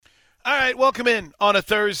All right, welcome in on a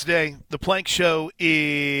Thursday. The Plank Show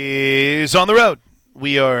is on the road.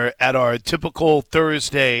 We are at our typical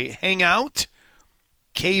Thursday hangout,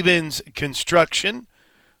 Cavens Construction,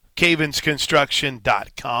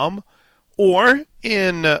 cavensconstruction.com, or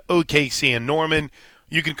in OKC and Norman.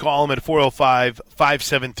 You can call them at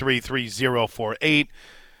 405-573-3048.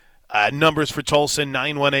 Numbers for Tulsa,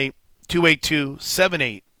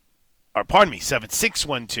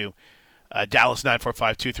 7612. Dallas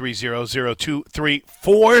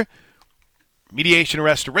 945-230-0234. Mediation,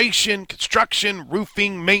 restoration, construction,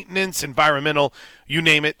 roofing, maintenance, environmental, you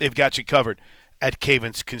name it, they've got you covered at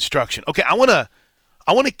Cavens Construction. Okay, I want to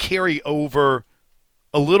carry over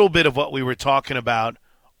a little bit of what we were talking about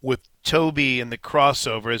with Toby and the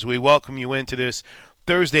crossover as we welcome you into this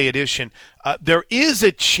Thursday edition. There is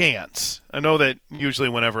a chance, I know that usually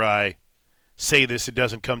whenever I say this, it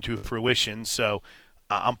doesn't come to fruition, so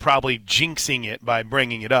I'm probably jinxing it by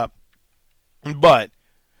bringing it up. But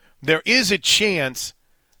there is a chance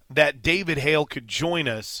that David Hale could join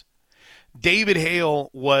us. David Hale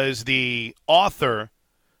was the author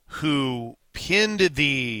who pinned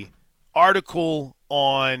the article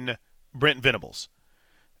on Brent Venables.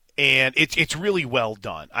 And it's really well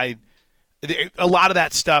done. A lot of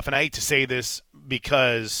that stuff, and I hate to say this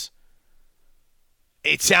because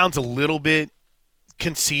it sounds a little bit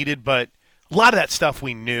conceited, but a lot of that stuff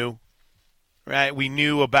we knew, right? We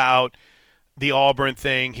knew about the Auburn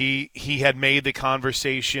thing. He had made the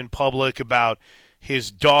conversation public about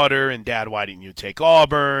his daughter and, Dad, why didn't you take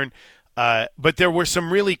Auburn? But there were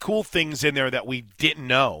some really cool things in there that we didn't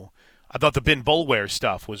know. I thought the Ben Boulware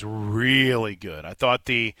stuff was really good. I thought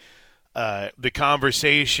the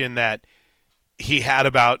conversation that he had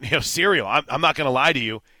about cereal, I'm not going to lie to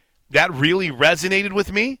you, that really resonated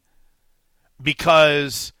with me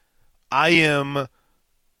because I am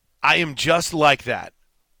just like that.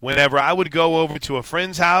 Whenever I would go over to a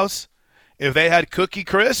friend's house, if they had Cookie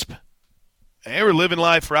Crisp, they were living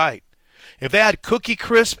life right. If they had Cookie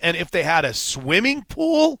Crisp and if they had a swimming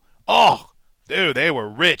pool, oh, dude, they were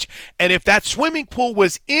rich. And if that swimming pool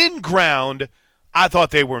was in ground, I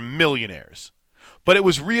thought they were millionaires. But it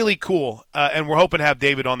was really cool, and we're hoping to have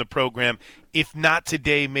David on the program. If not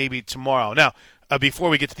today, maybe tomorrow. Now, before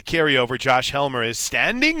we get to the carryover, Josh Helmer is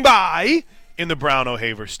standing by in the Brown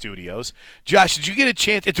O'Haver studios. Josh, did you get a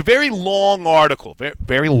chance? It's a very long article, very,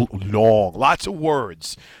 very long, lots of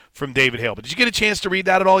words from David Hale. But did you get a chance to read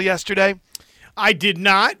that at all yesterday? I did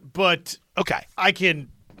not, but okay, I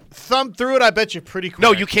can thumb through it. I bet you pretty quick.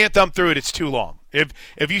 No, you can't thumb through it. It's too long. If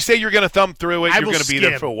you say you're going to thumb through it, you're going to be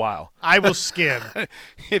there for a while. I will skim.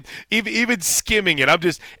 Even skimming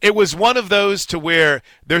it, it was one of those to where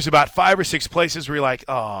there's about 5 or 6 places where you're like,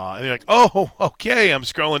 oh, and you're like, oh, okay, I'm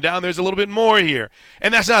scrolling down. There's a little bit more here.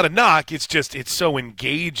 And that's not a knock. It's just, it's so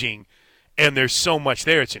engaging and there's so much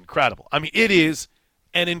there. It's incredible. I mean, it is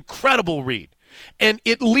an incredible read. And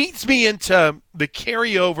it leads me into the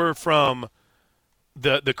carryover from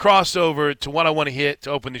the crossover to what I want to hit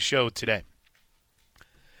to open the show today.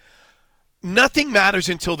 Nothing matters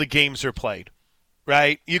until the games are played,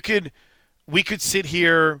 right? We could sit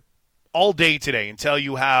here all day today and tell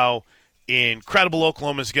you how incredible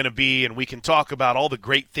Oklahoma is going to be, and we can talk about all the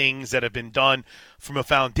great things that have been done from a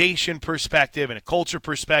foundation perspective and a culture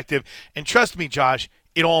perspective. And trust me, Josh,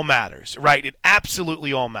 it all matters, right? It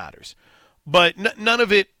absolutely all matters. But none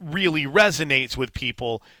of it really resonates with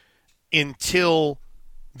people until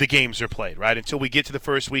the games are played, right? Until we get to the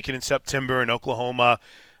first weekend in September and Oklahoma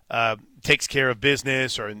takes care of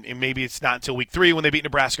business, or maybe it's not until week 3 when they beat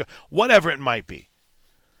Nebraska, whatever it might be.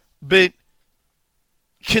 But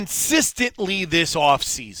consistently this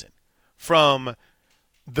offseason, from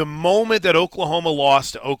the moment that Oklahoma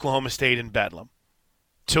lost to Oklahoma State in Bedlam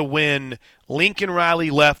to when Lincoln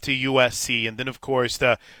Riley left to USC, and then, of course,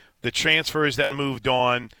 the transfers that moved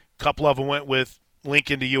on, a couple of them went with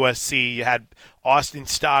Lincoln to USC. You had Austin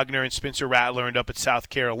Stogner and Spencer Rattler end up at South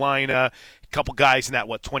Carolina. Couple guys in that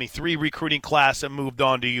 23 recruiting class that moved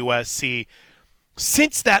on to USC.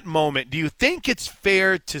 Since that moment, do you think it's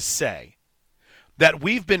fair to say that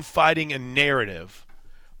we've been fighting a narrative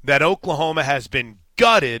that Oklahoma has been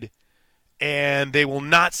gutted and they will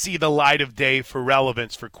not see the light of day for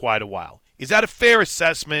relevance for quite a while? Is that a fair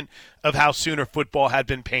assessment of how Sooner football had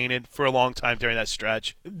been painted for a long time during that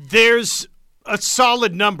stretch? There's a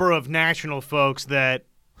solid number of national folks that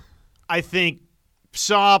I think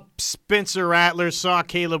saw Spencer Rattler, saw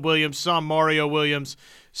Caleb Williams, saw Mario Williams,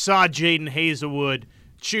 saw Jaden Hazelwood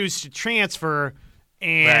choose to transfer,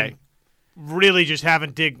 and really just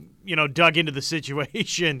haven't dug into the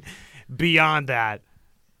situation beyond that.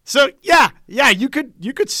 So yeah, you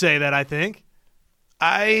could say that, I think.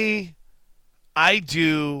 I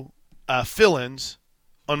do fill-ins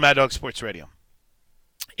on Mad Dog Sports Radio.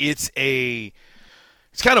 It's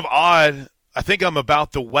kind of odd. I think I'm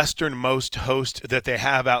about the westernmost host that they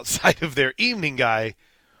have outside of their evening guy,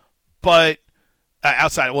 but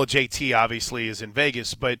JT obviously is in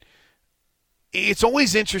Vegas, but it's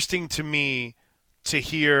always interesting to me to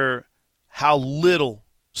hear how little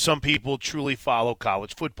some people truly follow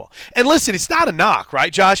college football. And listen, it's not a knock,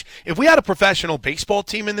 right, Josh? If we had a professional baseball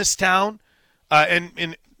team in this town,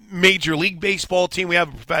 and Major League Baseball team, we have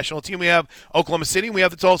a professional team, we have Oklahoma City, we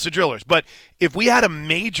have the Tulsa Drillers. But if we had a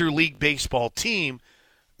Major League Baseball team,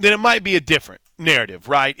 then it might be a different narrative,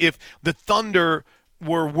 right? If the Thunder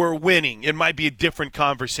were winning, it might be a different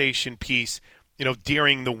conversation piece,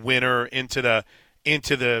 during the winter into the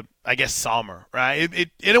I guess summer, right?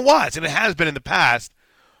 It was, and it has been in the past.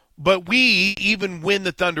 But we, even when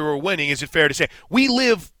the Thunder are winning, is it fair to say, we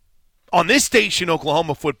live on this station,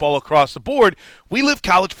 Oklahoma football across the board, we live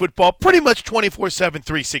college football pretty much 24/7,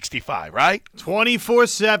 365, right?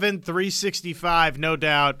 24/7, 365, no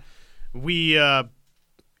doubt. We,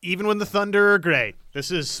 even when the Thunder are great,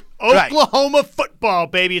 this is Oklahoma football,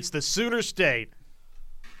 baby. It's the Sooner State.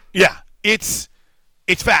 Yeah, it's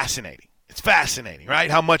fascinating. It's fascinating,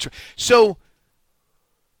 right? How much – so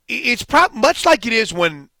it's much like it is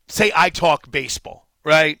when, say, I talk baseball,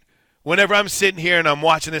 right? Whenever I'm sitting here and I'm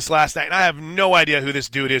watching this last night, and I have no idea who this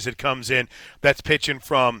dude is that comes in that's pitching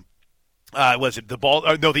from,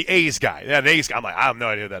 the A's guy. Yeah, the A's guy. I'm like, I have no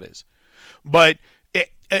idea who that is. But,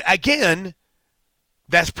 again,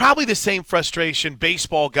 that's probably the same frustration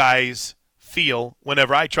baseball guys feel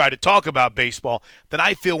whenever I try to talk about baseball that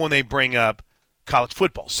I feel when they bring up college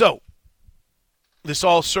football. So, this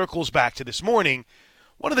all circles back to this morning.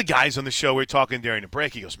 One of the guys on the show, we were talking during the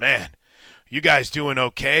break, he goes, man, you guys doing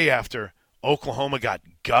okay after Oklahoma got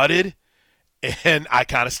gutted? And I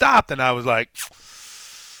kind of stopped, and I was like,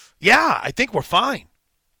 yeah, I think we're fine.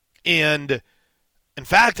 And, in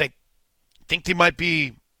fact, I think they might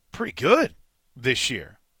be pretty good this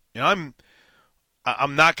year. I'm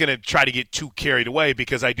not going to try to get too carried away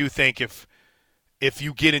because I do think if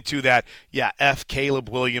you get into that, F Caleb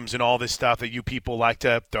Williams and all this stuff that you people like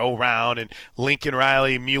to throw around and Lincoln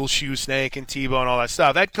Riley, Muleshoe Snake, and Tebow and all that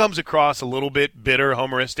stuff, that comes across a little bit bitter,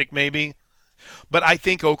 homeristic maybe. But I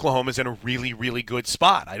think Oklahoma's in a really, really good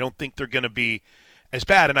spot. I don't think they're going to be as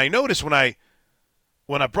bad. And I noticed when I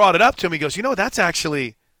brought it up to him, he goes, that's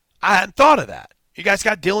actually, I hadn't thought of that. You guys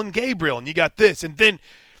got Dylan Gabriel and you got this. And then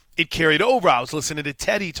it carried over. I was listening to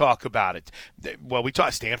Teddy talk about it. Well, we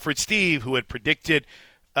talked Stanford Steve, who had predicted,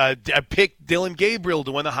 picked Dylan Gabriel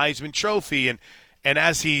to win the Heisman Trophy. And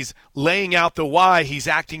as he's laying out the why, he's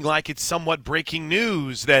acting like it's somewhat breaking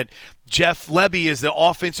news that Jeff Lebby is the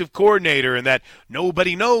offensive coordinator and that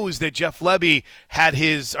nobody knows that Jeff Lebby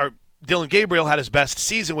Dylan Gabriel had his best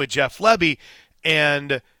season with Jeff Lebby.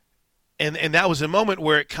 And that was a moment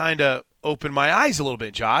where it kind of opened my eyes a little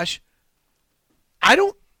bit, Josh. I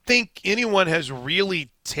don't think anyone has really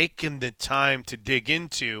taken the time to dig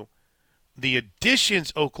into the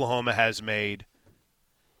additions Oklahoma has made.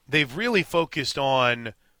 They've really focused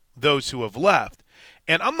on those who have left.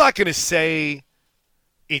 And I'm not going to say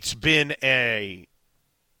it's been a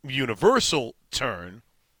universal turn,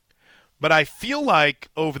 but I feel like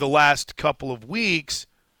over the last couple of weeks,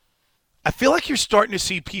 I feel like you're starting to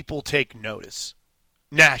see people take notice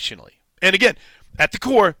nationally. And again, at the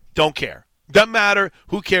core, don't care. Doesn't matter.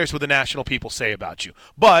 Who cares what the national people say about you?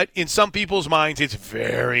 But in some people's minds, it's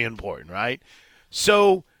very important, right?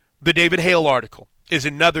 So the David Hale article is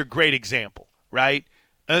another great example, right?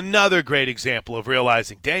 Another great example of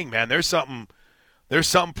realizing, dang, man, there's something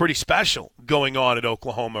pretty special going on at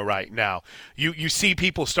Oklahoma right now. You see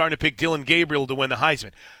people starting to pick Dylan Gabriel to win the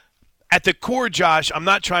Heisman. At the core, Josh, I'm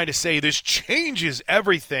not trying to say this changes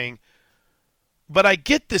everything, but I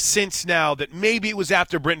get the sense now that maybe it was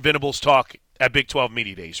after Brent Venables' talk at Big 12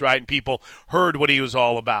 Media Days, right? And people heard what he was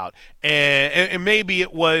all about. And maybe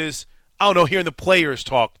it was, I don't know, hearing the players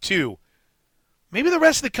talk too. Maybe the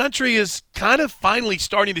rest of the country is kind of finally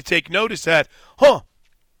starting to take notice that,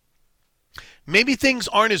 maybe things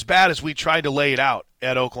aren't as bad as we tried to lay it out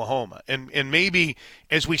at Oklahoma. And maybe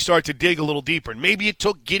as we start to dig a little deeper, and maybe it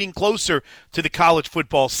took getting closer to the college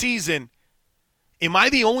football season. Am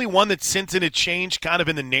I the only one that's sensing a change kind of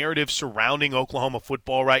in the narrative surrounding Oklahoma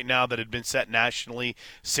football right now that had been set nationally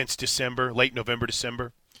since December, late November,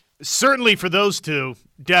 December? Certainly for those two,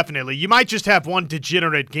 definitely. You might just have one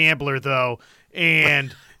degenerate gambler, though,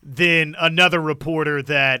 and then another reporter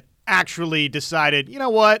that actually decided, you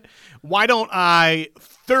know what, why don't I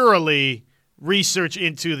thoroughly research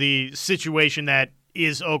into the situation that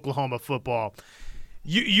is Oklahoma football?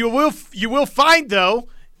 You will find, though,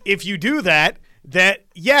 if you do that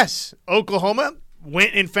yes, Oklahoma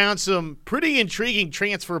went and found some pretty intriguing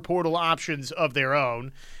transfer portal options of their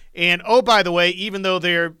own. And, oh, by the way, even though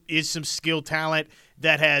there is some skilled talent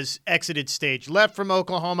that has exited stage left from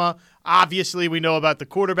Oklahoma, obviously we know about the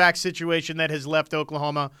quarterback situation that has left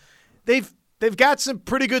Oklahoma. They've got some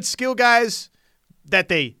pretty good skill guys that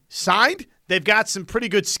they signed. They've got some pretty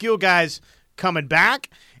good skill guys coming back.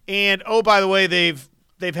 And, oh, by the way,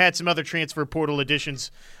 they've had some other transfer portal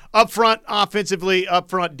additions up front offensively, up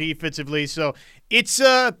front defensively. So it's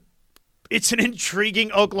an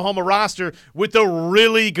intriguing Oklahoma roster with a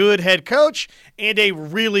really good head coach and a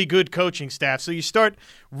really good coaching staff. So you start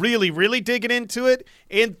really, really digging into it,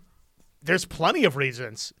 and there's plenty of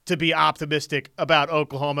reasons to be optimistic about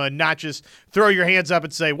Oklahoma and not just throw your hands up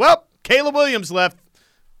and say, well, Caleb Williams left.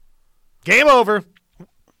 Game over.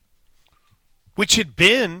 Which had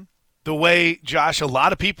been the way, Josh, a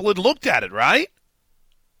lot of people had looked at it, right?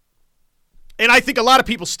 And I think a lot of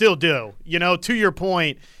people still do. You know, to your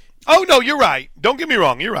point. Oh, no, you're right. Don't get me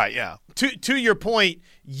wrong. You're right, yeah. To your point,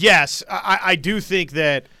 yes, I do think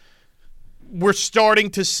that we're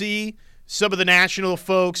starting to see some of the national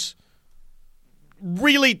folks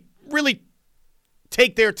really, really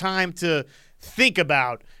take their time to think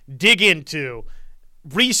about, dig into,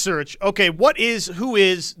 research, okay, who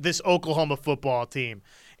is this Oklahoma football team?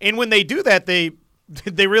 And when they do that, they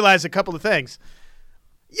realize a couple of things.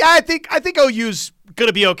 Yeah, I think OU's going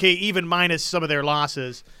to be okay, even minus some of their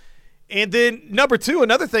losses. And then number two,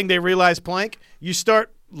 another thing they realize, Plank, you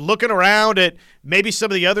start looking around at maybe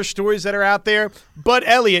some of the other stories that are out there. Bud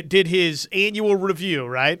Elliott did his annual review,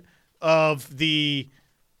 right, of the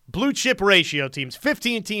blue chip ratio teams,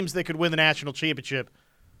 15 teams that could win the national championship.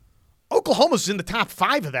 Oklahoma's in the top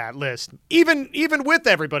 5 of that list, even with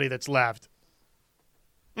everybody that's left.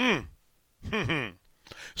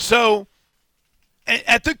 So,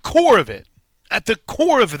 at the core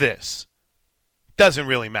of this, doesn't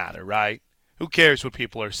really matter, right? Who cares what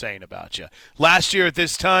people are saying about you? Last year at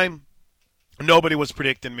this time, nobody was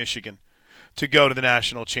predicting Michigan to go to the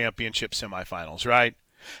national championship semifinals, right?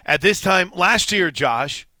 At this time last year,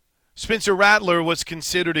 Josh, Spencer Rattler was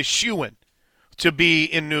considered a shoo-in to be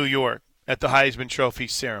in New York at the Heisman Trophy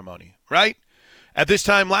ceremony, right? At this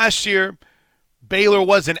time last year, Baylor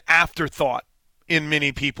was an afterthought in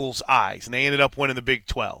many people's eyes, and they ended up winning the Big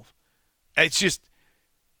 12.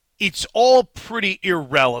 It's all pretty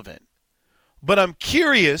irrelevant. But I'm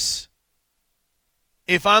curious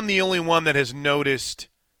if I'm the only one that has noticed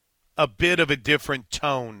a bit of a different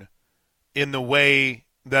tone in the way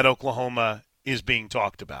that Oklahoma is being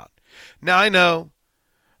talked about. Now, I know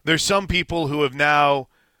there's some people who have now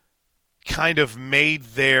kind of made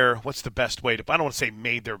their, what's the best way to, I don't want to say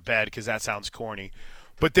made their bed because that sounds corny,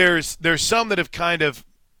 but there's some that have kind of,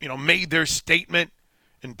 made their statement.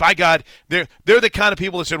 And by God, they're the kind of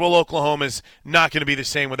people that said, well, Oklahoma's not going to be the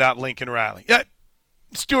same without Lincoln Riley. Yeah,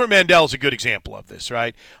 Stuart Mandel is a good example of this,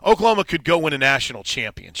 right? Oklahoma could go win a national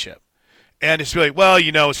championship. And it's like, well,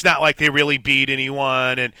 it's not like they really beat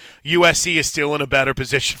anyone, and USC is still in a better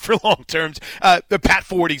position for long terms. The Pat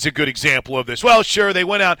Forty's a good example of this. Well, sure, they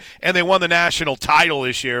went out and they won the national title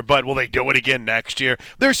this year, but will they do it again next year?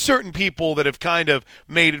 There's certain people that have kind of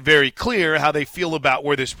made it very clear how they feel about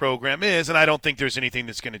where this program is, and I don't think there's anything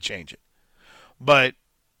that's going to change it. But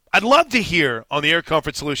I'd love to hear on the Air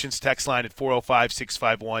Comfort Solutions text line at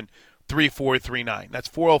 405-651-3439. That's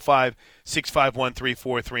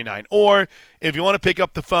 405-651-3439. Or if you want to pick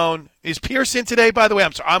up the phone, is Pierce in today, by the way?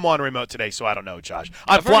 I'm sorry, I'm on remote today, so I don't know, Josh.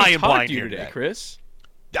 I'm flying blind here today, Chris.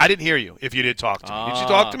 I didn't hear you if you did talk to me. Did you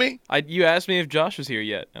talk to me? You asked me if Josh was here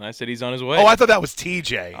yet, and I said he's on his way. Oh, I thought that was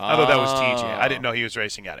TJ. I didn't know he was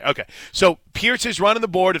racing at it. Okay. So Pierce is running the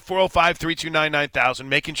board at 405-329-9000,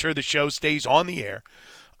 making sure the show stays on the air.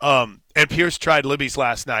 And Pierce tried Libby's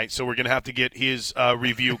last night, so we're going to have to get his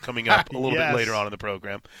review coming up a little bit later on in the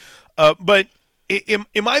program. But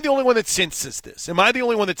am I the only one that senses this? Am I the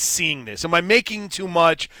only one that's seeing this? Am I making too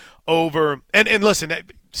much over – and listen,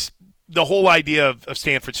 the whole idea of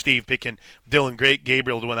Stanford Steve picking Dylan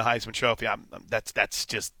Gabriel to win the Heisman Trophy, that's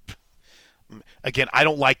just – again, I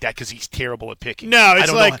don't like that because he's terrible at picking. No,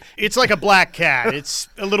 it's like a black cat. It's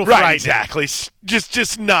a little frightening. Right, exactly.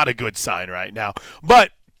 Just not a good sign right now. But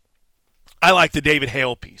 – I like the David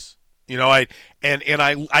Hale piece. I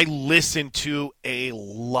listen to a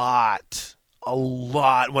lot.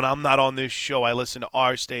 When I'm not on this show, I listen to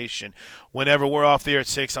our station. Whenever we're off the air at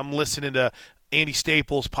 6, I'm listening to Andy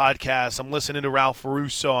Staples' podcast. I'm listening to Ralph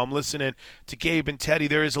Russo. I'm listening to Gabe and Teddy.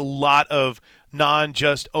 There is a lot of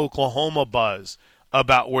non-just Oklahoma buzz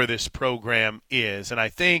about where this program is. And I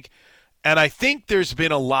think And I think there's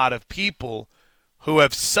been a lot of people who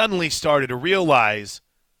have suddenly started to realize,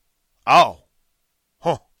 oh,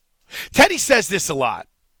 huh. Teddy says this a lot.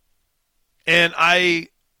 And I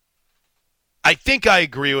think I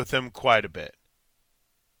agree with him quite a bit.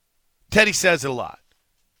 Teddy says it a lot.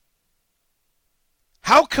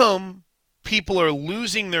 How come people are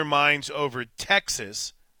losing their minds over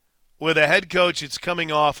Texas with a head coach that's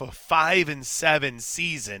coming off a 5-7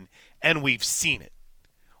 season, and we've seen it?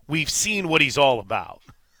 We've seen what he's all about.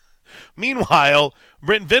 Meanwhile,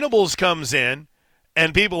 Brent Venables comes in,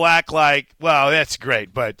 and people act like, well, that's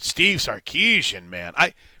great, but Steve Sarkisian, man,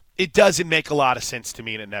 it doesn't make a lot of sense to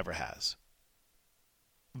me, and it never has.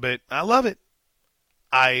 But I love it.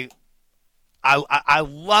 I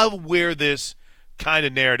love where this kind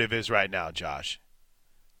of narrative is right now, Josh.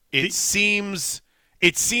 It seems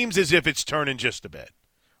as if it's turning just a bit.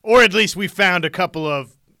 Or at least we found a couple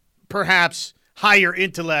of perhaps higher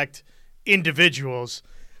intellect individuals.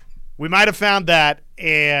 We might have found that,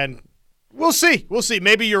 and we'll see. We'll see.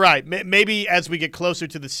 Maybe you're right. Maybe as we get closer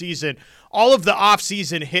to the season, all of the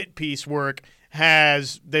off-season hit piece work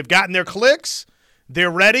they've gotten their clicks, they're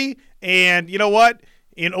ready, and you know what?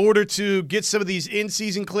 In order to get some of these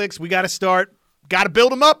in-season clicks, we got to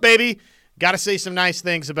build them up, baby. Got to say some nice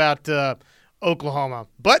things about Oklahoma.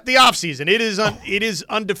 But the offseason, it is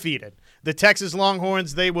undefeated. The Texas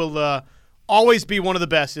Longhorns, they will always be one of the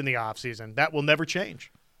best in the offseason. That will never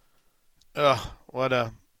change. What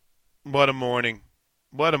a morning.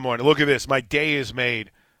 What a morning. Look at this. My day is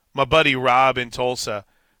made. My buddy Rob in Tulsa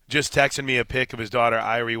just texted me a pic of his daughter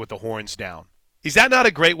Irie with the horns down. Is that not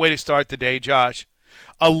a great way to start the day, Josh?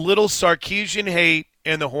 A little Sarkisian hate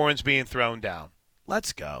and the horns being thrown down.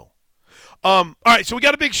 Let's go. All right, so we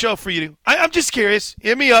got a big show for you. I'm just curious.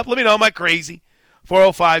 Hit me up. Let me know. Am I crazy?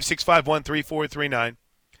 405-651-3439.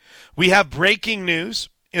 We have breaking news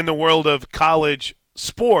in the world of college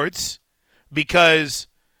sports because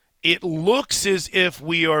it looks as if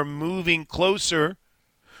we are moving closer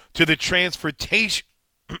to the transportation.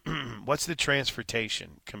 What's the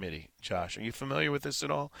transportation committee, Josh? Are you familiar with this at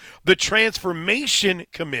all? The Transformation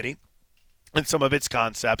Committee and some of its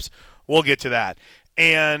concepts. We'll get to that.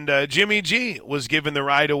 And Jimmy G was given the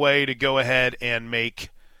right of way to go ahead and make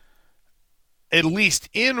at least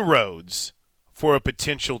inroads for a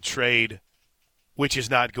potential trade, which is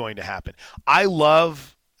not going to happen. I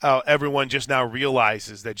love how everyone just now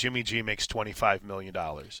realizes that Jimmy G makes $25 million.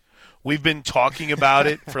 We've been talking about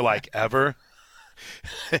it for like ever.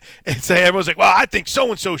 And say everyone's like, well, I think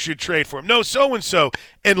so-and-so should trade for him. No, so-and-so.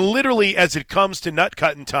 And literally as it comes to nut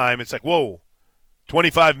cutting time, it's like, whoa,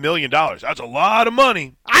 $25 million. That's a lot of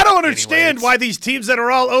money. I don't understand why these teams that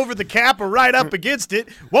are all over the cap or right up against it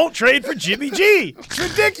won't trade for Jimmy G. It's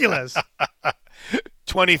ridiculous.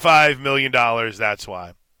 $25 million, that's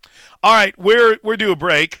why. All right, we're due a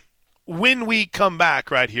break. When we come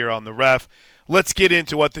back right here on the Ref, let's get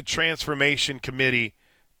into what the Transformation Committee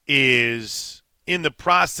is in the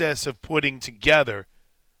process of putting together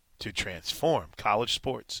to transform college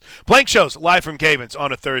sports. Blank Shows live from Cavens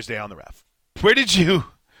on a Thursday on the Ref. Where did you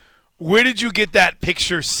get that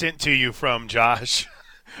picture sent to you from, Josh?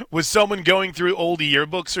 Was someone going through old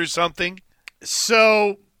yearbooks or something?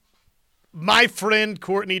 So, my friend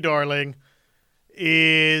Courtney Darling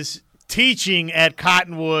is teaching at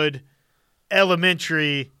Cottonwood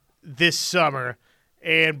Elementary this summer,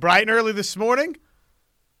 and bright and early this morning,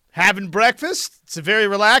 having breakfast. It's a very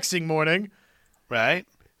relaxing morning. Right.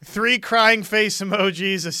 3 crying face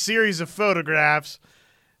emojis, a series of photographs.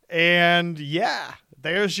 And, yeah,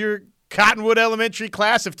 there's your Cottonwood Elementary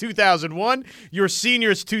class of 2001, your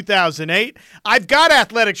seniors 2008. I've got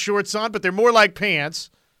athletic shorts on, but they're more like pants.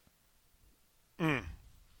 It's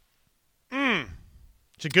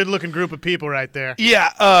a good-looking group of people right there.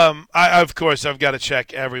 Yeah, of course, I've got to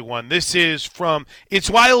check everyone. This is from – it's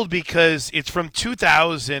wild because it's from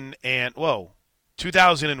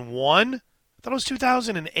 2001? I thought it was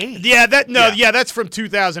 2008. Yeah, that's from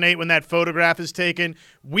 2008 when that photograph is taken.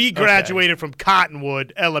 We graduated from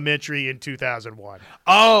Cottonwood Elementary in 2001.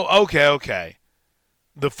 Oh, okay.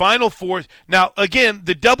 The Final Four – now, again,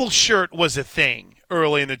 the double shirt was a thing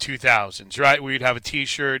early in the 2000s, right, where you'd have a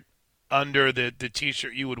T-shirt under the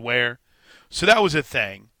T-shirt you would wear. So that was a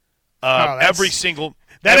thing. Every single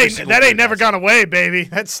ain't never gone away, baby.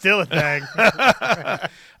 That's still a thing.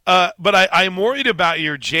 But I'm worried about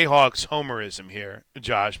your Jayhawks homerism here,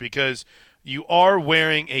 Josh, because you are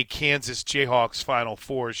wearing a Kansas Jayhawks Final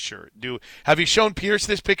Four shirt. Have you shown Pierce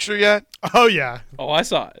this picture yet? Oh, yeah. Oh, I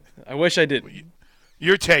saw it. I wish I didn't.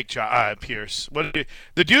 Your take, Pierce.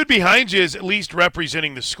 The dude behind you is at least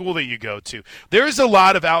representing the school that you go to. There's a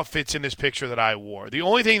lot of outfits in this picture that I wore. The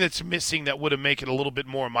only thing that's missing that would have made it a little bit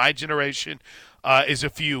more my generation is a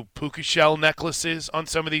few puka shell necklaces on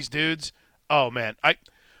some of these dudes. Oh, man.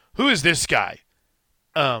 Who is this guy?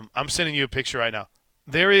 I'm sending you a picture right now.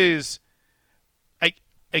 There is –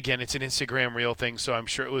 again, it's an Instagram reel thing, so I'm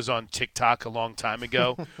sure it was on TikTok a long time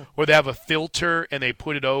ago, where they have a filter and they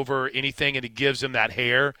put it over anything and it gives them that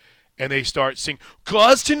hair, and they start singing,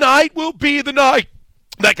 "'Cause tonight will be the night."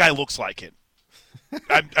 That guy looks like it.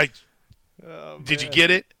 Did you get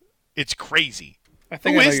it? It's crazy. I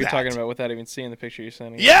think Who I know is you're that? talking about without even seeing the picture you're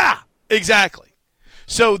sending. Yeah, exactly.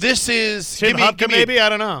 So this is Tim Hupka, maybe? I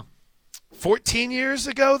don't know. 14 years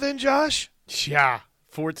ago then, Josh? Yeah,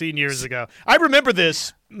 14 years ago. I remember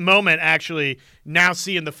this moment, actually, now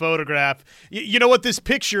seeing the photograph. You know what this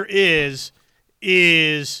picture is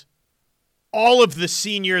all of the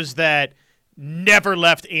seniors that never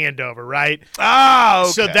left Andover, right? Ah,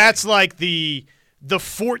 okay. So that's like the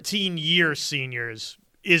 14-year seniors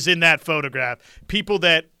is in that photograph. People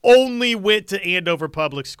that only went to Andover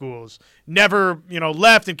public schools, never,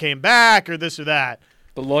 left and came back or this or that.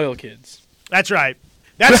 The loyal kids. That's right.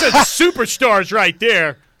 That's a superstars right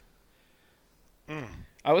there.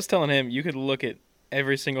 I was telling him you could look at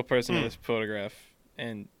every single person in this photograph,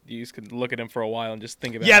 and you just could look at him for a while and just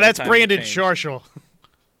think about. Yeah, how the that's times Brandon have changed. Sharshall.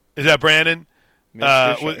 Is that Brandon?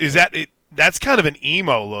 Mr. Sharshall. Is that it? That's kind of an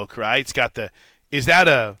emo look, right? It's got the. Is that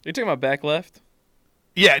a? You're talking about back left?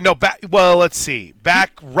 Yeah, no. Back. Well, let's see.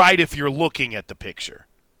 Back right if you're looking at the picture.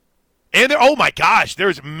 And there, oh my gosh,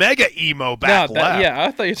 there's mega emo back left. Yeah,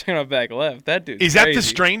 I thought you were talking about back left. That dude. Is that the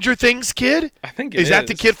Stranger Things kid? I think it is. That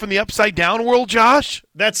the kid from the Upside Down world, Josh?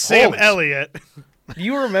 That's Sam Holy- Elliott. Do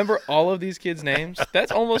you remember all of these kids' names?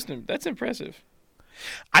 That's impressive.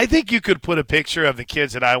 I think you could put a picture of the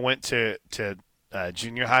kids that I went to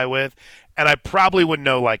junior high with, and I probably would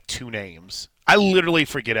know like 2 names. I literally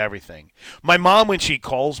forget everything. My mom, when she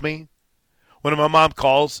calls me, when my mom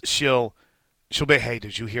calls, she'll be, "Hey,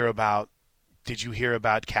 did you hear about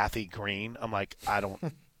Kathy Green?" I'm like, I don't know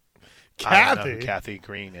who Kathy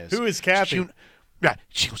Green is. Who is Kathy?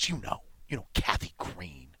 She goes, you know Kathy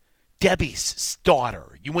Green, Debbie's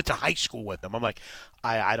daughter. You went to high school with them. I'm like,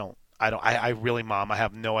 I really, Mom, I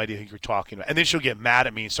have no idea who you're talking about. And then she'll get mad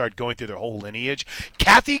at me and start going through their whole lineage.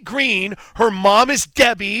 Kathy Green, her mom is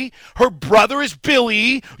Debbie, her brother is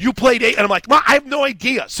Billy. You played and I'm like, Mom, I have no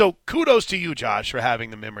idea. So kudos to you, Josh, for having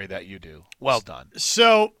the memory that you do. Well done.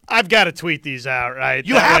 So I've got to tweet these out, right?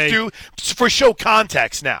 You have to for show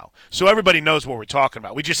context now, so everybody knows what we're talking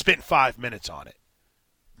about. We just spent 5 minutes on it.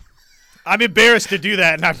 I'm embarrassed to do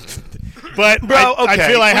that, but Bro, okay. I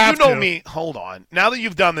feel I have you know to. me. Hold on. Now that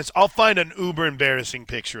you've done this, I'll find an uber embarrassing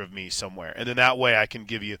picture of me somewhere, and then that way I can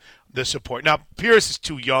give you the support. Now, Pierce is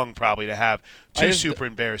too young probably to have two super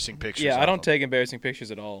embarrassing pictures. Yeah, of I don't him. take embarrassing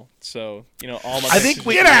pictures at all. So, all my I think pictures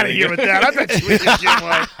we are Get out of really here good. with that. I'm not tweeting Jim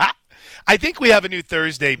White. I think we have a new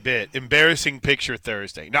Thursday bit, Embarrassing Picture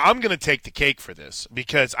Thursday. Now, I'm going to take the cake for this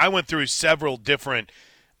because I went through several different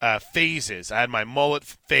phases. I had my mullet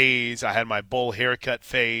phase. I had my bowl haircut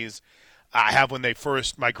phase. I have when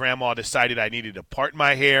my grandma decided I needed to part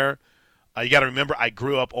my hair. You got to remember, I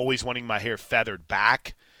grew up always wanting my hair feathered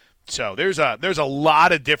back. So there's a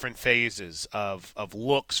lot of different phases of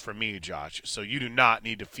looks for me, Josh. So you do not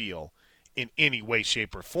need to feel in any way,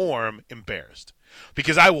 shape, or form embarrassed.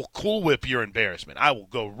 Because I will Cool Whip your embarrassment. I will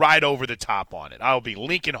go right over the top on it. I will be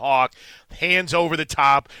Lincoln Hawk, hands over the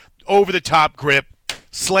top grip,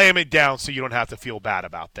 slam it down so you don't have to feel bad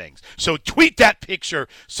about things. So tweet that picture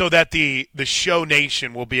so that the show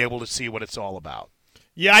nation will be able to see what it's all about.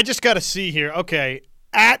 Yeah, I just got to see here. Okay,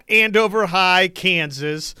 at Andover High,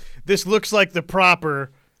 Kansas. This looks like the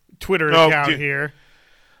proper Twitter account here.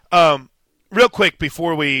 Real quick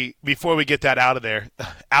before we get that out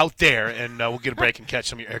there, and we'll get a break and catch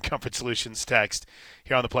some of your Air Comfort Solutions text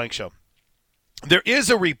here on the Plank Show. There is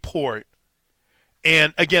a report,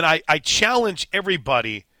 and again, I challenge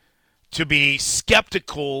everybody to be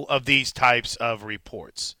skeptical of these types of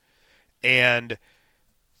reports. And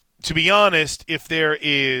to be honest, if there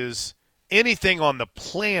is anything on the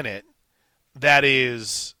planet that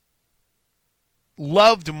is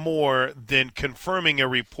loved more than confirming a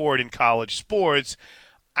report in college sports,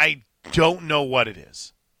 I don't know what it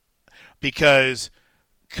is. Because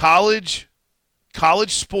college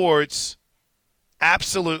sports,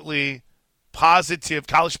 absolutely positive,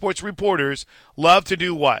 college sports reporters love to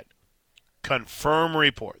do what? Confirm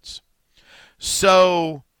reports.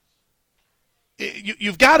 So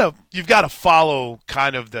you've got to follow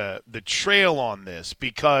kind of the trail on this,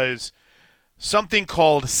 because something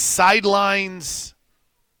called Sidelines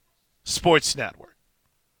Sports Network.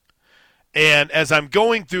 And as I'm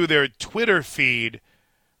going through their Twitter feed,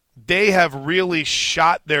 they have really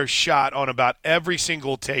shot their shot on about every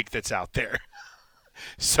single take that's out there.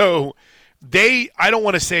 So I don't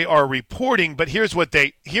want to say are reporting, but here's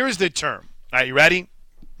here's the term. All right, you ready?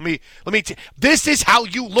 This is how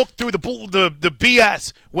you look through the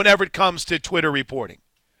BS whenever it comes to Twitter reporting,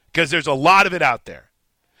 because there's a lot of it out there.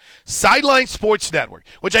 Sideline Sports Network,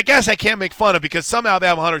 which I guess I can't make fun of because somehow they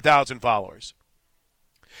have 100,000 followers.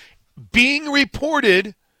 Being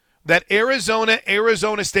reported that Arizona,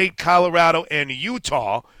 Arizona State, Colorado, and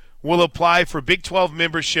Utah will apply for Big 12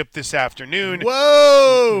 membership this afternoon.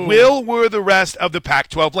 Whoa! Were the rest of the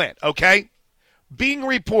Pac-12 land, okay? Being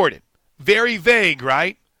reported. Very vague,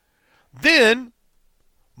 right? Then,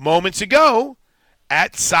 moments ago,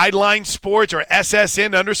 at Sideline Sports or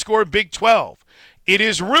SSN_Big 12, it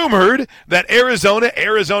is rumored that Arizona,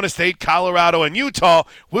 Arizona State, Colorado, and Utah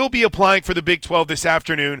will be applying for the Big 12 this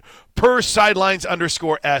afternoon per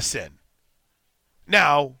Sidelines_SN.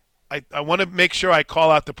 Now, I want to make sure I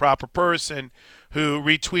call out the proper person who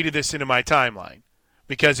retweeted this into my timeline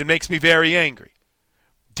because it makes me very angry.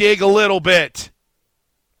 Dig a little bit.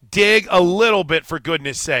 Dig a little bit, for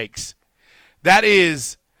goodness sakes. That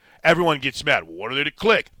is, everyone gets mad. What are they to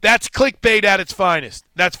click? That's clickbait at its finest.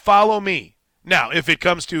 That's follow me. Now, if it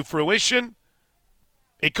comes to fruition,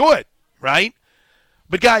 it could, right?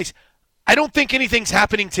 But, guys, I don't think anything's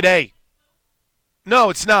happening today. No,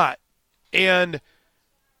 it's not. And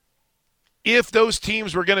if those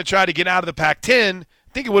teams were going to try to get out of the Pac-10, I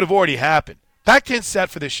think it would have already happened. Pac-10's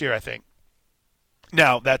set for this year, I think.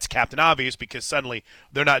 Now, that's Captain Obvious because suddenly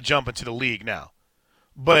they're not jumping to the league now.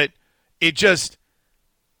 But it just,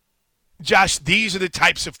 Josh, these are the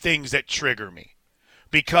types of things that trigger me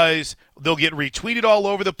because they'll get retweeted all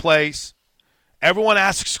over the place. Everyone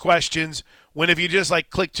asks questions. When if you just like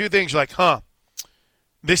click two things, you're like,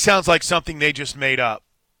 this sounds like something they just made up.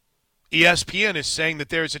 ESPN is saying that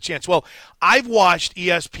there's a chance. Well, I've watched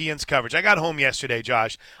ESPN's coverage. I got home yesterday,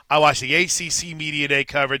 Josh. I watched the ACC Media Day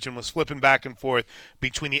coverage and was flipping back and forth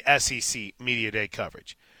between the SEC Media Day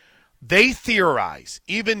coverage. They theorize,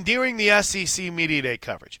 even during the SEC Media Day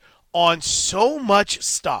coverage, on so much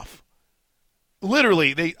stuff.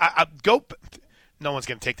 Literally, no one's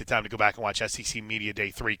going to take the time to go back and watch SEC Media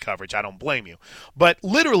Day 3 coverage. I don't blame you. But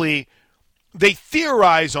literally, they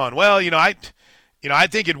theorize on, I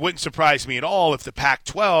think it wouldn't surprise me at all if the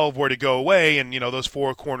Pac-12 were to go away and, those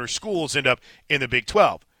four corner schools end up in the Big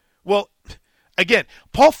 12. Well, again,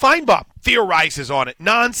 Paul Feinbaum theorizes on it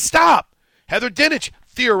nonstop. Heather Dinich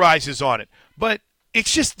theorizes on it. But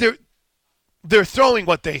it's just they're throwing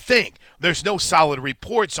what they think. There's no solid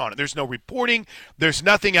reports on it. There's no reporting. There's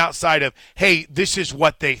nothing outside of, hey, this is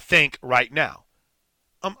what they think right now.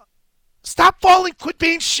 Stop falling. Quit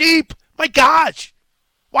being sheep. My gosh.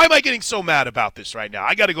 Why am I getting so mad about this right now?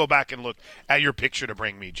 I got to go back and look at your picture to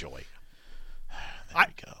bring me joy.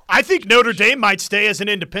 I think Notre Dame might stay as an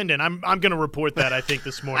independent. I'm going to report that, I think,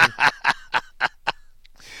 this morning.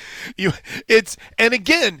 And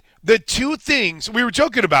again, the two things, we were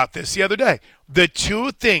joking about this the other day, the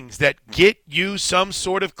two things that get you some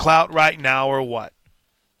sort of clout right now are what?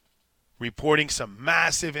 Reporting some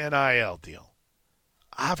massive NIL deal.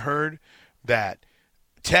 I've heard that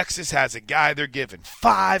Texas has a guy they're giving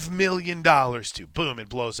 $5 million to. Boom, it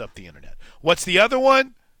blows up the internet. What's the other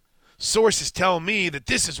one? Sources tell me that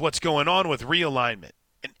this is what's going on with realignment.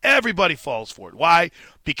 And everybody falls for it. Why?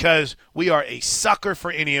 Because we are a sucker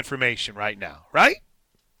for any information right now, right?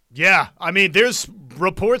 Yeah. I mean, there's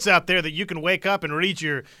reports out there that you can wake up and read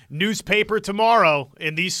your newspaper tomorrow,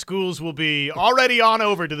 and these schools will be already on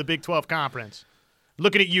over to the Big 12 Conference.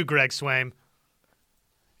 Looking at you, Greg Swaim.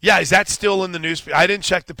 Yeah, is that still in the newspaper? I didn't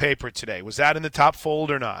check the paper today. Was that in the top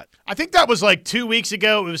fold or not? I think that was like 2 weeks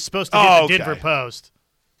ago. It was supposed to hit the Denver Post.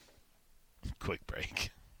 Quick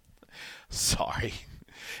break. Sorry.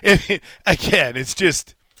 Again,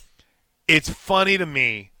 it's funny to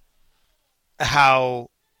me how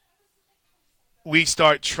we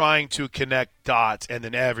start trying to connect dots and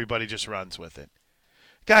then everybody just runs with it.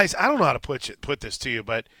 Guys, I don't know how to put this to you,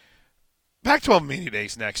 but Pac-12 Media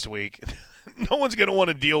Days next week. No one's going to want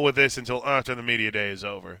to deal with this until after the media day is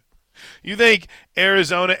over. You think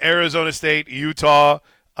Arizona, Arizona State, Utah,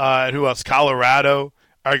 and who else? Colorado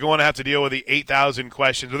are going to have to deal with the 8,000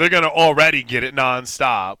 questions, but they're going to already get it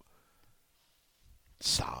nonstop.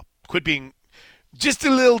 Stop. Quit being – just a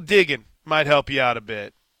little digging might help you out a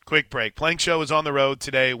bit. Quick break. Plank Show is on the road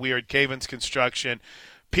today. We are at Cavens Construction.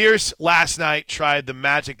 Pierce last night tried the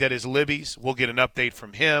magic that is Libby's. We'll get an update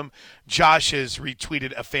from him. Josh has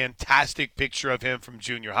retweeted a fantastic picture of him from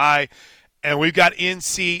junior high. And we've got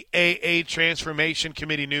NCAA Transformation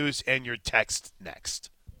Committee news and your text next.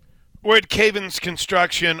 We're at Cavens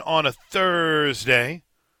Construction on a Thursday.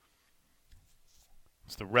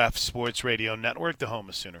 It's the Ref Sports Radio Network, the home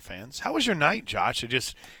of Sooner fans. How was your night, Josh? It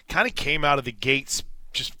just kind of came out of the gates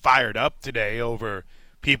just fired up today over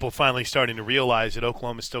people finally starting to realize that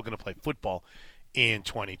Oklahoma is still going to play football in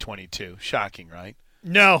 2022. Shocking, right?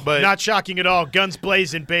 No, but not shocking at all. Guns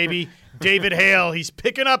blazing, baby. David Hale, he's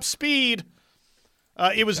picking up speed.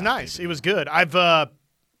 It was nice. It was good.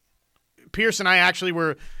 Pierce and I actually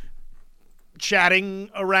were chatting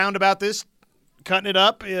around about this, cutting it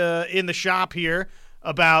up in the shop here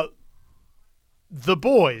about The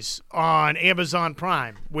Boys on Amazon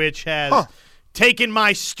Prime, which has taken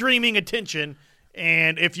my streaming attention.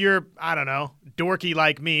 And if you're, I don't know, dorky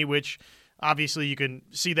like me, which obviously you can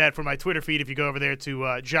see that from my Twitter feed if you go over there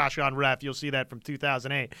to Josh on Ref, you'll see that from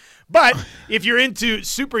 2008. But if you're into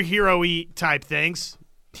superhero-y type things,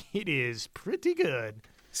 it is pretty good.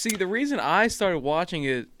 See, the reason I started watching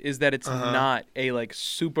it is that it's not a like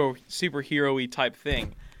superhero-y type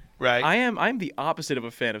thing. Right. I'm the opposite of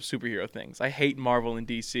a fan of superhero things. I hate Marvel and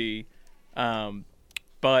DC.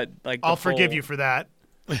 But like I'll forgive you for that.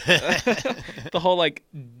 The whole like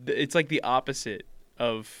it's like the opposite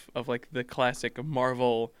of like the classic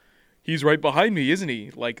Marvel. He's right behind me, isn't he?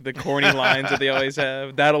 Like the corny lines that they always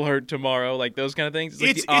have. That'll hurt tomorrow. Like those kind of things. It's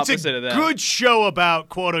like the opposite of that. It's a good show about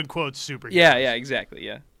quote unquote superheroes. Yeah, exactly.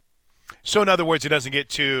 Yeah. So in other words, it doesn't get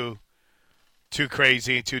too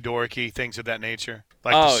crazy, too dorky, things of that nature,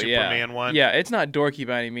 like the Superman one. Yeah, it's not dorky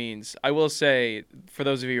by any means. I will say, for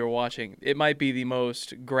those of you who are watching, it might be the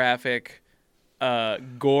most graphic,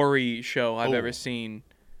 gory show I've ever seen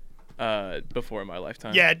before in my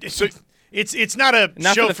lifetime. Yeah, so it's not a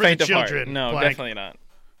show for the for faint the of heart. children. No, Blank. definitely not.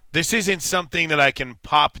 This isn't something that I can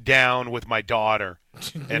pop down with my daughter.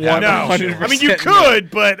 And No, have her I mean you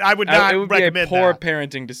could, but I would not It would recommend be a poor that.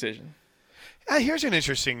 parenting decision. Here's an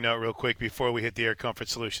interesting note real quick before we hit the Air Comfort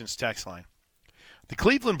Solutions text line. The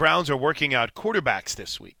Cleveland Browns are working out quarterbacks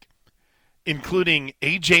this week, including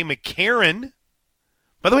A.J. McCarron.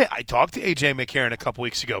 By the way, I talked to A.J. McCarron a couple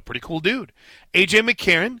weeks ago. Pretty cool dude. A.J.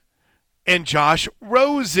 McCarron and Josh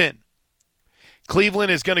Rosen.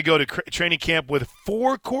 Cleveland is going to go to training camp with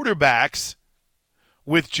 4 quarterbacks,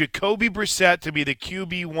 with Jacoby Brissett to be the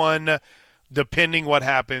QB1, depending what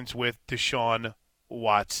happens with Deshaun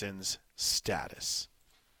Watson's status.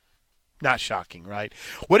 Not shocking, right?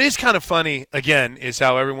 What is kind of funny, again, is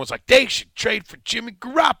how everyone's like, they should trade for Jimmy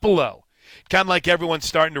Garoppolo. Kind of like everyone's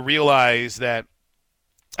starting to realize that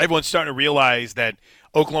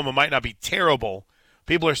Oklahoma might not be terrible.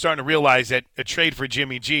 People are starting to realize that a trade for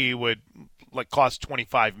Jimmy G would cost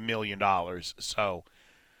 $25 million. So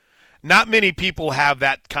not many people have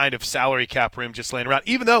that kind of salary cap room just laying around.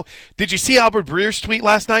 Even though, did you see Albert Breer's tweet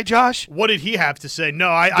last night, Josh? What did he have to say? No,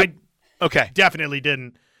 I Okay. definitely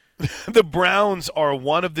didn't. The Browns are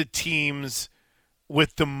one of the teams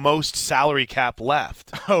with the most salary cap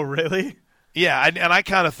left. Oh, really? Yeah, and I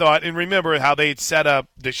kind of thought, and remember how they'd set up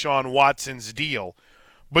Deshaun Watson's deal,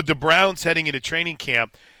 but the Browns heading into training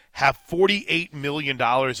camp have $48 million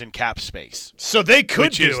in cap space. So they could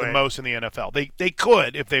which do is it. the most in the NFL. They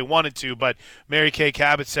could if they wanted to, but Mary Kay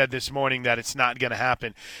Cabot said this morning that it's not going to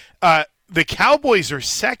happen. The Cowboys are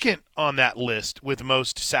second on that list with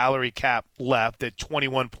most salary cap left at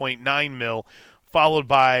 $21.9 million, followed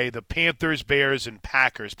by the Panthers, Bears, and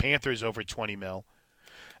Packers. Panthers over $20 million.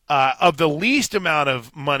 Of the least amount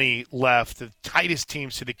of money left, the tightest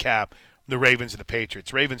teams to the cap, the Ravens and the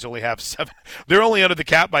Patriots. Ravens only have seven. They're only under the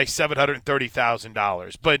cap by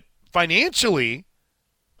 $730,000. But financially,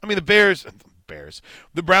 I mean, the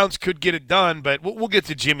Browns could get it done, but we'll get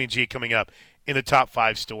to Jimmy G coming up in the top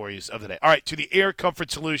 5 stories of the day. All right, to the Air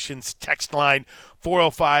Comfort Solutions text line,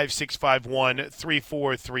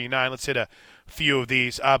 405-651-3439. Let's hit a few of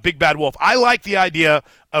these. Big Bad Wolf. I like the idea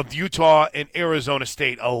of Utah and Arizona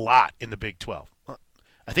State a lot in the Big 12.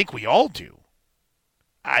 I think we all do.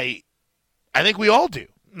 I think we all do,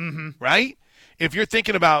 right? If you're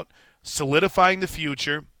thinking about solidifying the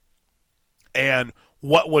future and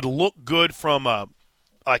what would look good from a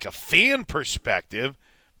fan perspective,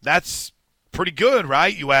 that's pretty good,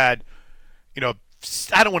 right? You add,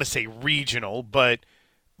 I don't want to say regional, but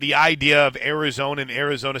the idea of Arizona and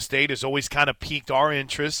Arizona State has always kind of piqued our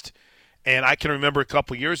interest. And I can remember a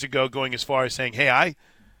couple years ago going as far as saying, hey, I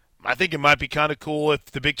think it might be kind of cool if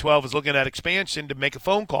the Big 12 is looking at expansion to make a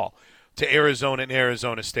phone call to Arizona and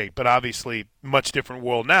Arizona State. But obviously, much different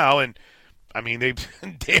world now. And I mean,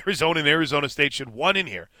 Arizona and Arizona State should one in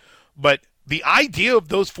here. But the idea of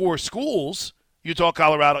those four schools, Utah,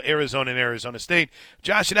 Colorado, Arizona, and Arizona State,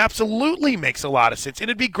 Josh, it absolutely makes a lot of sense, and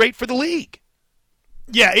it'd be great for the league.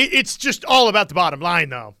 Yeah, it's just all about the bottom line,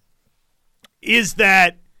 though. Is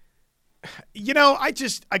that,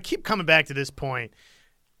 I keep coming back to this point.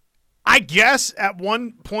 I guess at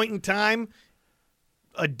one point in time,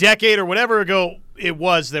 a decade or whatever ago it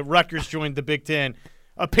was that Rutgers joined the Big Ten,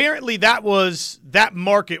 apparently that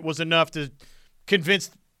market was enough to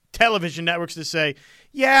convince television networks to say,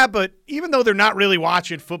 yeah, but even though they're not really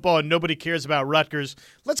watching football and nobody cares about Rutgers,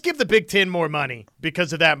 let's give the Big Ten more money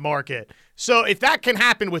because of that market. So if that can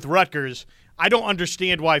happen with Rutgers, I don't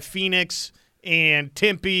understand why Phoenix and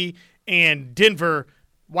Tempe and Denver,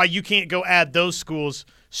 why you can't go add those schools.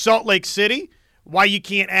 Salt Lake City, why you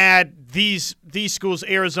can't add these schools,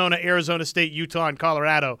 Arizona State, Utah, and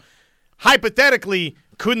Colorado. Hypothetically,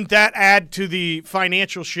 couldn't that add to the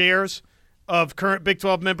financial shares of current Big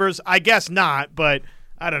 12 members? I guess not, but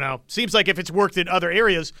I don't know. Seems like if it's worked in other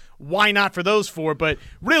areas, why not for those four? But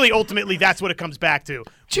really, ultimately, that's what it comes back to.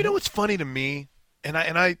 Do you know what's funny to me? And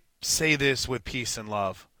I say this with peace and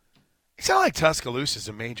love. It's not like Tuscaloosa is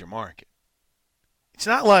a major market. It's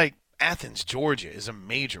not like Athens, Georgia is a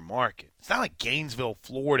major market. It's not like Gainesville,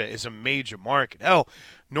 Florida is a major market. Hell,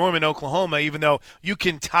 Norman, Oklahoma, even though you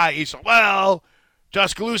can tie each, well,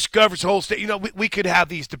 Tuscaloosa covers the whole state. We could have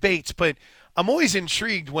these debates, but I'm always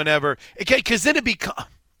intrigued whenever, because then it becomes, I'm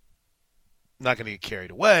not going to get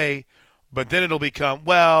carried away, but then it'll become,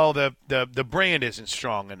 well, the brand isn't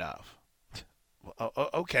strong enough.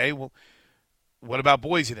 Okay, well, what about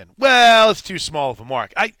Boise then? Well, it's too small of a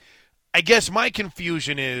market. I guess my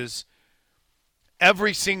confusion is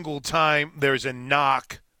every single time there's a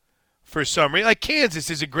knock for some reason, like Kansas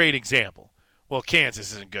is a great example. Well,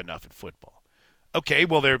 Kansas isn't good enough at football. Okay,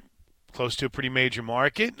 well, they're close to a pretty major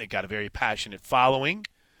market. They got a very passionate following.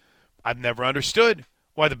 I've never understood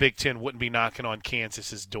why the Big Ten wouldn't be knocking on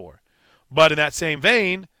Kansas's door. But in that same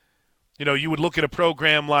vein, you would look at a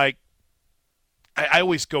program like, I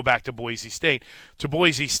always go back to Boise State.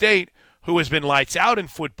 Who has been lights out in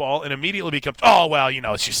football and immediately becomes,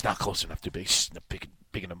 it's just not close enough to be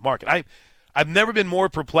big enough market. I've never been more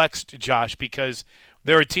perplexed, Josh, because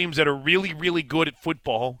there are teams that are really, really good at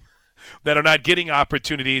football that are not getting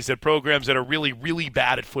opportunities that programs that are really, really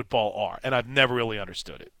bad at football are, and I've never really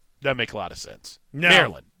understood it. That make a lot of sense. No,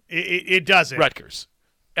 Maryland. It doesn't. Rutgers.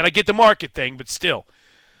 And I get the market thing, but still,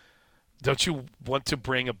 don't you want to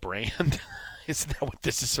bring a brand? Isn't that what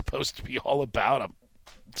this is supposed to be all about? I'm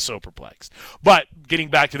so perplexed. But getting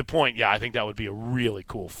back to the point, yeah, I think that would be a really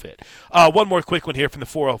cool fit. One more quick one here from the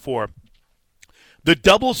 404. The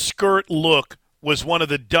double skirt look was one of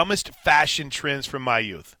the dumbest fashion trends from my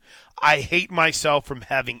youth. I hate myself from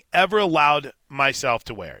having ever allowed myself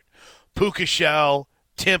to wear it. Puka shell,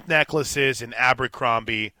 Temp necklaces, and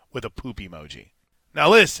Abercrombie with a poop emoji. Now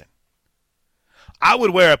listen, I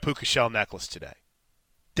would wear a puka shell necklace today.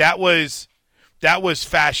 That was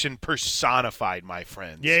fashion personified, my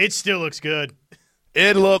friends. Yeah, it still looks good.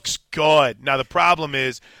 It looks good. Now, the problem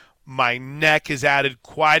is my neck has added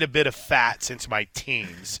quite a bit of fat since my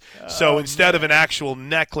teens. So instead of an actual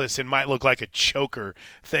necklace, it might look like a choker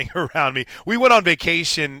thing around me. We went on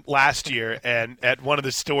vacation last year, and at one of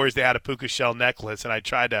the stores, they had a puka shell necklace, and I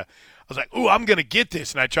was like, ooh, I'm going to get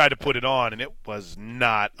this, and I tried to put it on, and it was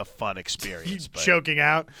not a fun experience. Choking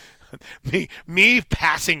out? Me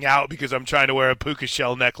passing out because I'm trying to wear a puka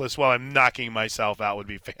shell necklace while I'm knocking myself out would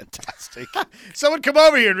be fantastic. Someone come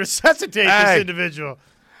over here and resuscitate this individual.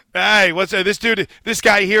 Hey, what's that? This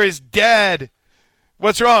guy here is dead.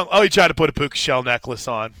 What's wrong? Oh, he tried to put a puka shell necklace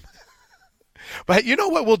on. But you know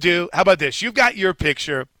what we'll do? How about this? You've got your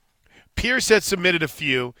picture. Pierce had submitted a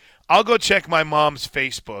few. I'll go check my mom's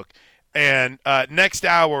Facebook, and next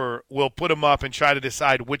hour we'll put them up and try to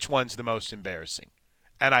decide which one's the most embarrassing.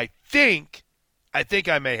 And I think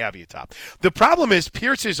I may have you top. The problem is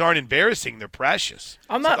Pierce's aren't embarrassing; they're precious.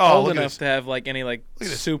 I'm not old enough to have any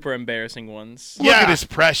super embarrassing ones. Look at this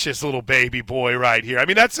precious little baby boy right here. I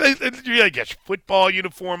mean, that's you get your football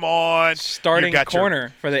uniform on, starting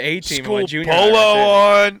corner for the A team, school junior polo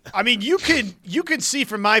on. I mean, you can see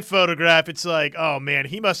from my photograph, it's like, oh man,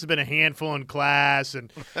 he must have been a handful in class,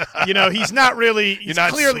 and he's not really. You're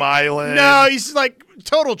not clearly smiling. No, he's like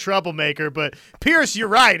total troublemaker. But Pierce, you're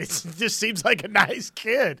right. It just seems like a nice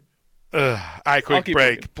kid. All right, quick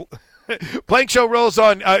break. Plank Show rolls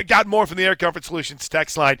on. Got more from the Air Comfort Solutions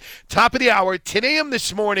text line. Top of the hour, 10 a.m.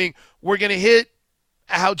 this morning, we're going to hit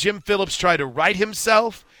how Jim Phillips tried to right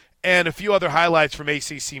himself and a few other highlights from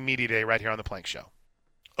ACC Media Day right here on the Plank Show.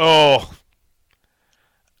 Oh,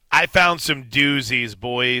 I found some doozies,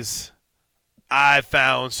 boys. I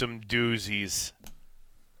found some doozies.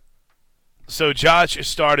 So Josh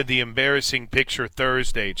started the embarrassing picture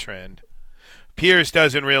Thursday trend. Pierce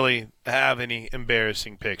doesn't really have any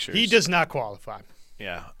embarrassing pictures. He does not qualify.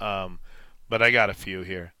 Yeah, but I got a few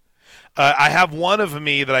here. I have one of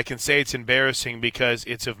me that I can say it's embarrassing because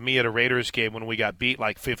it's of me at a Raiders game when we got beat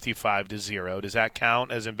like 55-0. Does that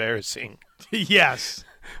count as embarrassing? Yes.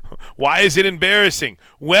 Why is it embarrassing?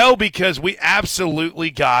 Well, because we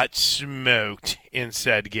absolutely got smoked in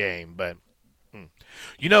said game. But,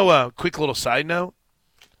 you know, a quick little side note.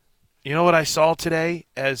 You know what I saw today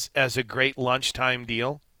as a great lunchtime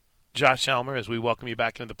deal? Josh Elmer, as we welcome you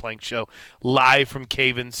back into the Plank Show, live from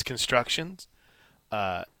Cavens Constructions.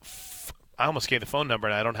 I almost gave the phone number,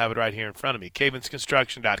 and I don't have it right here in front of me.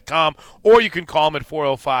 CavensConstruction.com, or you can call them at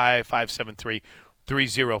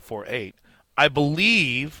 405-573-3048. I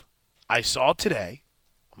believe I saw today,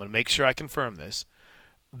 I'm going to make sure I confirm this,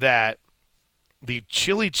 that the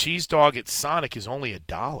chili cheese dog at Sonic is only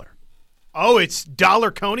 $1. Oh, it's Dollar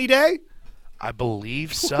Coney Day? I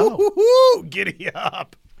believe so. Woo-hoo-hoo! Giddy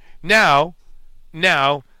up. Now,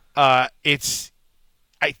 it's,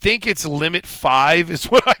 I think it's limit 5 is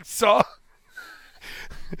what I saw,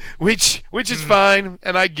 which is fine,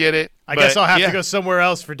 and I get it. I guess I'll have yeah. to go somewhere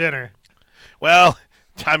else for dinner. Well,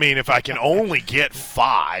 I mean, if I can only get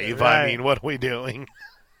 5, Right. I mean, what are we doing?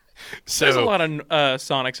 So, There's a lot of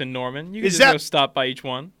Sonics in Norman. You can Is just that- go stop by each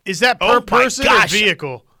one. Is that Oh per my person or gosh.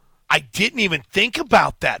 vehicle? I didn't even think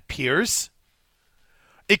about that, Pierce.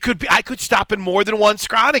 It could be. I could stop in more than one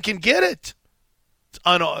Skronic and get it. It's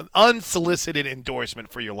unsolicited endorsement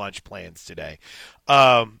for your lunch plans today.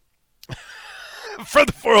 For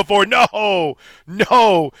the 404, no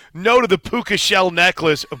to the puka shell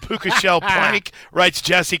necklace, a puka shell plank, writes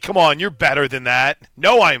Jesse. Come on, you're better than that.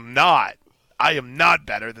 No, I'm not. I am not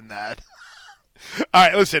better than that. All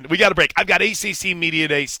right, listen, we got a break. I've got ACC Media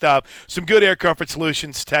Day stuff, some good Air Comfort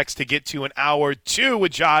Solutions text to get to an hour 2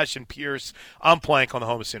 with Josh and Pierce. I'm Plank on the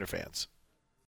home of Sooner fans.